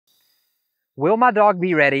Will my dog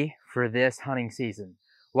be ready for this hunting season?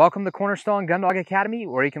 Welcome to Cornerstone Gundog Academy,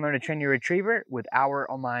 where you can learn to train your retriever with our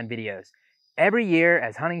online videos. Every year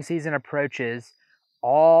as hunting season approaches,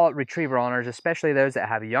 all retriever owners, especially those that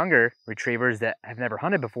have younger retrievers that have never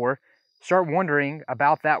hunted before, start wondering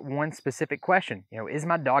about that one specific question. Is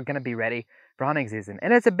my dog going to be ready for hunting season?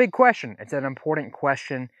 And it's a big question. It's an important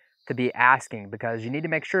question to be asking because you need to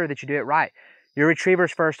make sure that you do it right. Your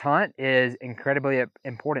retriever's first hunt is incredibly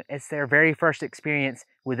important. It's their very first experience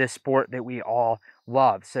with this sport that we all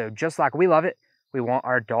love. So just like we love it, we want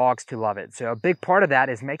our dogs to love it. So a big part of that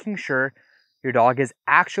is making sure your dog is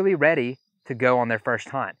actually ready to go on their first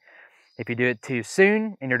hunt. If you do it too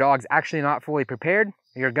soon and your dog's actually not fully prepared,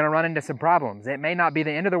 you're going to run into some problems. It may not be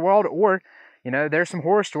the end of the world, or there's some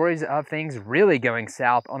horror stories of things really going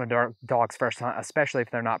south on a dog's first hunt, especially if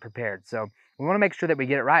they're not prepared. So we want to make sure that we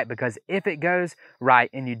get it right, because if it goes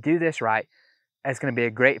right and you do this right, it's going to be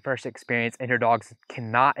a great first experience, and your dog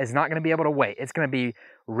is not going to be able to wait. It's going to be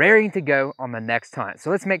raring to go on the next hunt.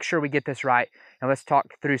 So let's make sure we get this right, and let's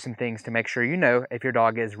talk through some things to make sure you know if your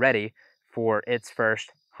dog is ready for its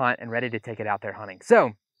first hunt and ready to take it out there hunting.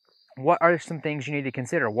 So what are some things you need to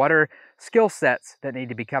consider? What are skill sets that need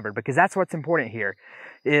to be covered? Because that's what's important here,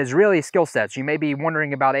 is really skill sets. You may be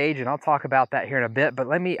wondering about age, and I'll talk about that here in a bit, but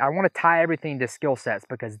I want to tie everything to skill sets,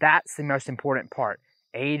 because that's the most important part.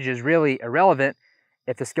 Age is really irrelevant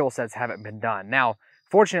if the skill sets haven't been done. Now,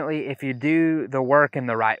 fortunately, if you do the work in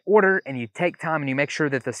the right order and you take time and you make sure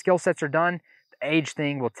that the skill sets are done, the age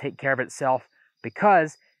thing will take care of itself,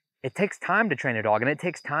 because it takes time to train a dog, and it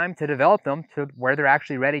takes time to develop them to where they're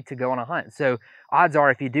actually ready to go on a hunt. So odds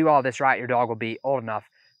are, if you do all this right, your dog will be old enough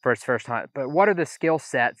for its first hunt. But what are the skill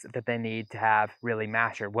sets that they need to have really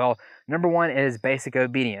mastered? Well, number one is basic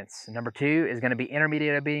obedience. Number two is going to be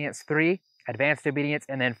intermediate obedience. 3, advanced obedience.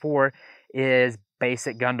 And then 4 is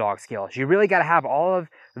basic gun dog skills. You really got to have all of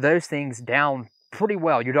those things down pretty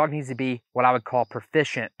well. Your dog needs to be what I would call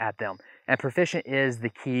proficient at them. And proficient is the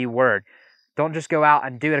key word. Don't just go out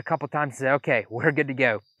and do it a couple times and say, okay, we're good to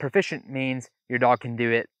go. Proficient means your dog can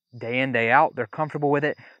do it day in, day out. They're comfortable with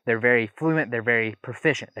it. They're very fluent. They're very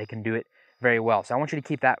proficient. They can do it very well. So I want you to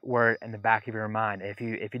keep that word in the back of your mind. If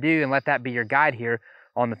you do, and let that be your guide here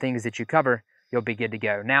on the things that you cover, you'll be good to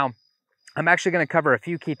go. Now, I'm actually going to cover a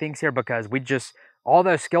few key things here, because all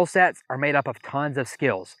those skill sets are made up of tons of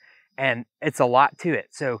skills, and it's a lot to it.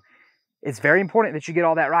 So it's very important that you get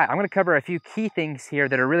all that right. I'm going to cover a few key things here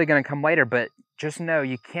that are really going to come later, but just know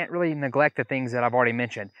you can't really neglect the things that I've already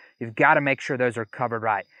mentioned. You've got to make sure those are covered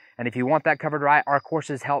right. And if you want that covered right, our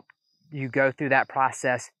courses help you go through that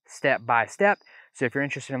process step by step. So if you're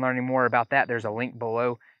interested in learning more about that, there's a link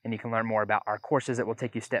below, and you can learn more about our courses that will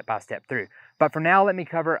take you step by step through. But for now, let me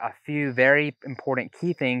cover a few very important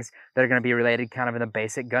key things that are going to be related kind of in the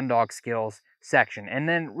basic gun dog skills section. And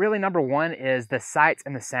then really number one is the sights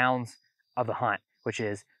and the sounds of the hunt, which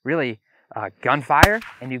is really gunfire,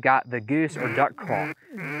 and you've got the goose or duck call.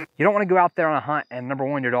 You don't want to go out there on a hunt and number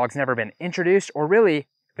one, your dog's never been introduced or really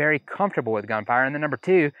very comfortable with gunfire, and then number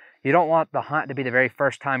two, you don't want the hunt to be the very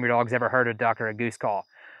first time your dog's ever heard a duck or a goose call.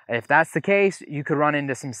 If that's the case, you could run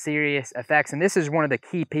into some serious effects, and this is one of the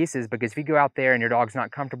key pieces, because if you go out there and your dog's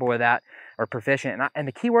not comfortable with that or proficient, and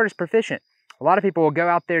the key word is proficient. A lot of people will go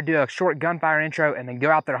out there, do a short gunfire intro, and then go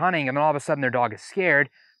out there hunting, and then all of a sudden their dog is scared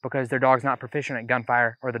because their dog's not proficient at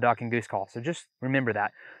gunfire or the duck and goose call. So just remember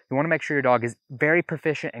that. You want to make sure your dog is very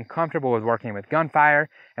proficient and comfortable with working with gunfire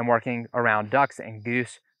and working around ducks and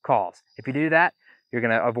goose calls. If you do that, you're going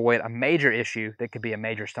to avoid a major issue that could be a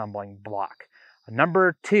major stumbling block.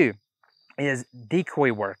 Number 2 is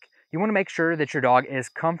decoy work. You want to make sure that your dog is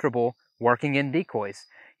comfortable working in decoys.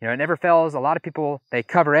 It never fails. A lot of people, they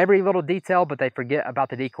cover every little detail, but they forget about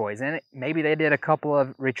the decoys. And maybe they did a couple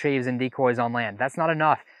of retrieves and decoys on land. That's not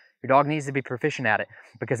enough. Your dog needs to be proficient at it,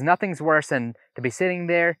 because nothing's worse than to be sitting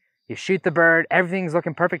there, you shoot the bird, everything's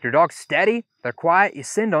looking perfect, your dog's steady, they're quiet, you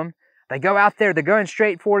send them, they go out there, they're going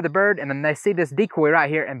straight for the bird, and then they see this decoy right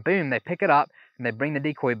here, and boom, they pick it up, and they bring the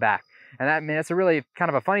decoy back. And that's a really kind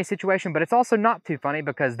of a funny situation, but it's also not too funny,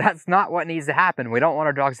 because that's not what needs to happen. We don't want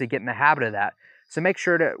our dogs to get in the habit of that. So make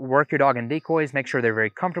sure to work your dog in decoys, make sure they're very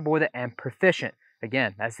comfortable with it, and proficient.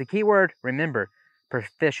 Again, that's the key word. Remember,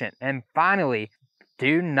 proficient. And finally,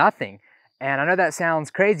 do nothing. And I know that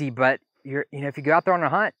sounds crazy, but if you go out there on a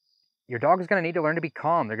hunt, your dog is going to need to learn to be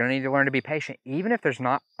calm. They're going to need to learn to be patient, even if there's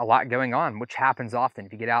not a lot going on, which happens often.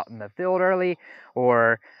 If you get out in the field early,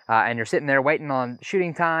 or and you're sitting there waiting on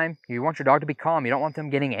shooting time, you want your dog to be calm. You don't want them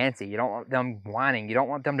getting antsy. You don't want them whining. You don't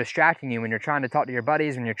want them distracting you when you're trying to talk to your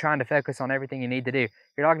buddies, when you're trying to focus on everything you need to do.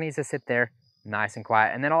 Your dog needs to sit there nice and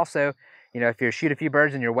quiet. And then also, You know, if you shoot a few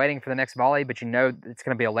birds and you're waiting for the next volley, but you know it's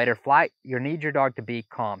going to be a later flight, you need your dog to be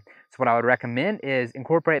calm. So what I would recommend is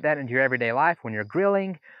incorporate that into your everyday life. When you're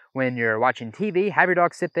grilling, when you're watching TV, have your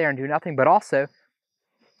dog sit there and do nothing, but also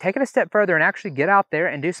take it a step further and actually get out there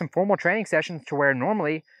and do some formal training sessions to where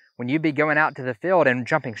normally when you'd be going out to the field and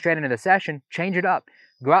jumping straight into the session, change it up.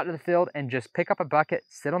 Go out to the field and just pick up a bucket,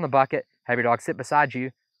 sit on the bucket, have your dog sit beside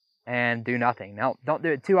you, and do nothing. Now, don't do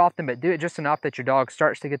it too often, but do it just enough that your dog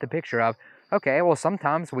starts to get the picture of, okay, well,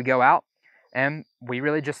 sometimes we go out and we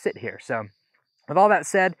really just sit here. So with all that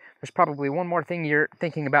said, there's probably one more thing you're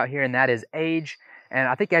thinking about here, and that is age. And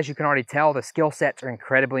I think as you can already tell, the skill sets are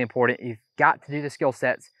incredibly important. You've got to do the skill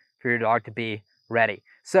sets for your dog to be ready.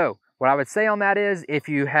 So what I would say on that is, if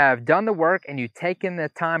you have done the work and you've taken the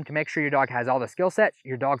time to make sure your dog has all the skill sets,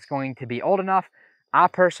 your dog's going to be old enough. I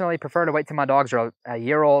personally prefer to wait till my dogs are a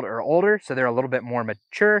year old or older, so they're a little bit more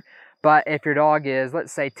mature. But if your dog is,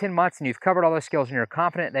 let's say, 10 months and you've covered all those skills and you're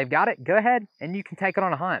confident they've got it, go ahead and you can take it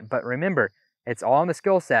on a hunt. But remember, it's all in the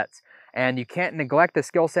skill sets, and you can't neglect the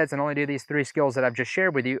skill sets and only do these 3 skills that I've just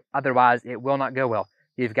shared with you. Otherwise, it will not go well.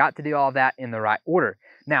 You've got to do all that in the right order.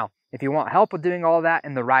 Now, if you want help with doing all that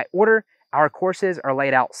in the right order, our courses are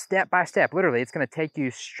laid out step by step. Literally, it's going to take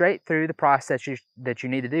you straight through the process that you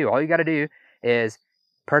need to do. All you got to do is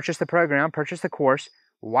purchase the program, purchase the course,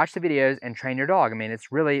 watch the videos, and train your dog. I mean,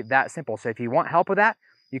 it's really that simple. So if you want help with that,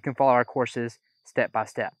 you can follow our courses step by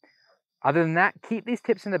step. Other than that, keep these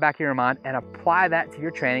tips in the back of your mind and apply that to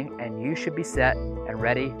your training, and you should be set and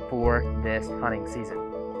ready for this hunting season.